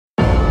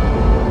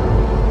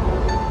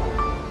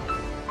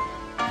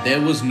There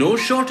was no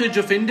shortage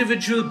of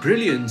individual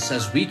brilliance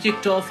as we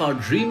kicked off our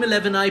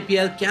Dream11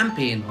 IPL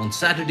campaign on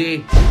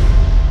Saturday.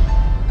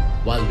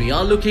 While we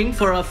are looking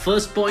for our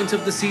first points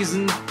of the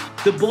season,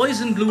 the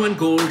boys in blue and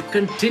gold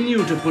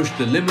continue to push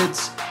the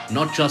limits,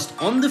 not just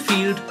on the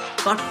field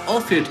but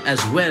off it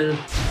as well,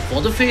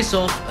 for the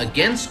face-off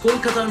against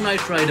Kolkata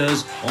Knight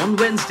Riders on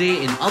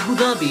Wednesday in Abu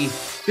Dhabi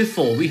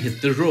before we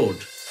hit the road.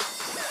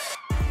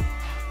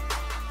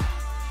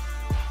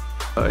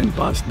 In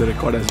past, the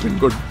record has been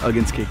good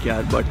against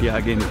KKR, but yeah,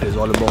 again, it is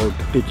all about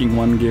taking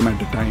one game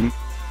at a time.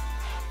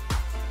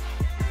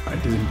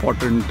 It is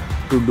important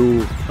to do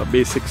the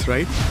basics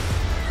right.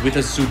 With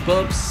a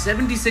superb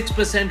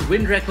 76%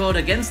 win record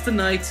against the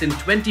Knights in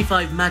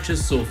 25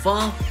 matches so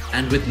far,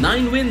 and with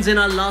 9 wins in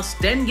our last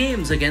 10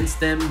 games against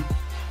them,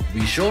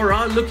 we sure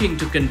are looking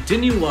to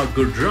continue our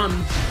good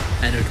run,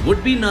 and it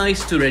would be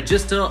nice to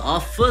register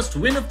our first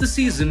win of the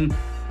season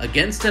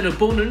against an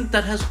opponent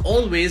that has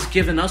always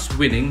given us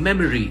winning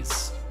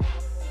memories.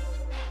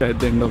 At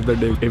the end of the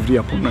day, every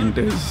opponent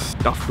is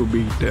tough to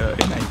beat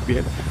in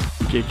IPL.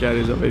 KKR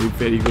is a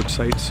very good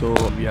side, so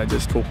we are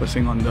just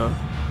focusing on the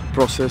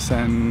process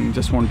and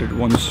just wanted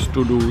once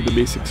to do the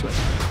basics well.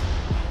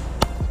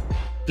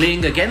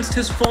 Playing against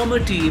his former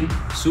team,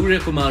 Surya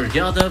Kumar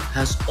Yadav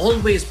has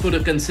always put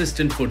a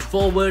consistent foot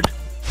forward.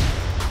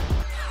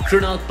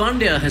 Krunal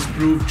Pandya has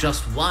proved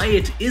just why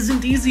it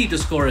isn't easy to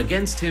score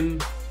against him.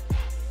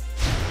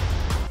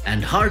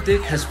 And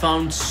Hardik has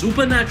found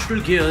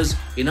supernatural gears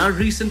in our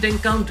recent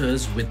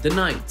encounters with the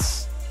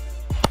Knights.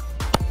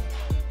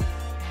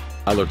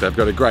 Look, they've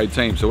got a great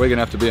team, so we're going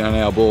to have to be on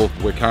our ball.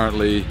 We're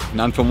currently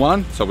none from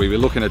one, so we're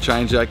looking to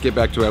change that, get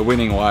back to our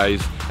winning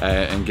ways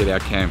and get our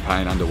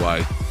campaign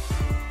underway.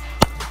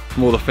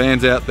 From all the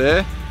fans out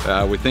there,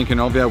 we're thinking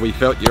of you. We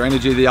felt your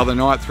energy the other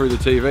night through the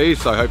TV,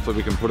 so hopefully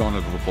we can put on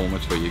a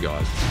performance for you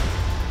guys.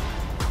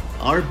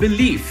 Our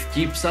belief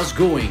keeps us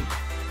going.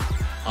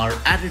 Our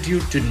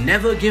attitude to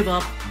never give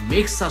up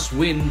makes us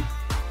win.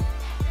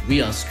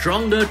 We are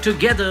stronger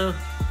together,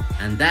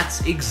 and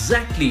that's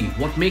exactly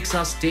what makes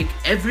us take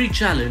every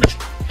challenge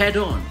head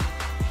on.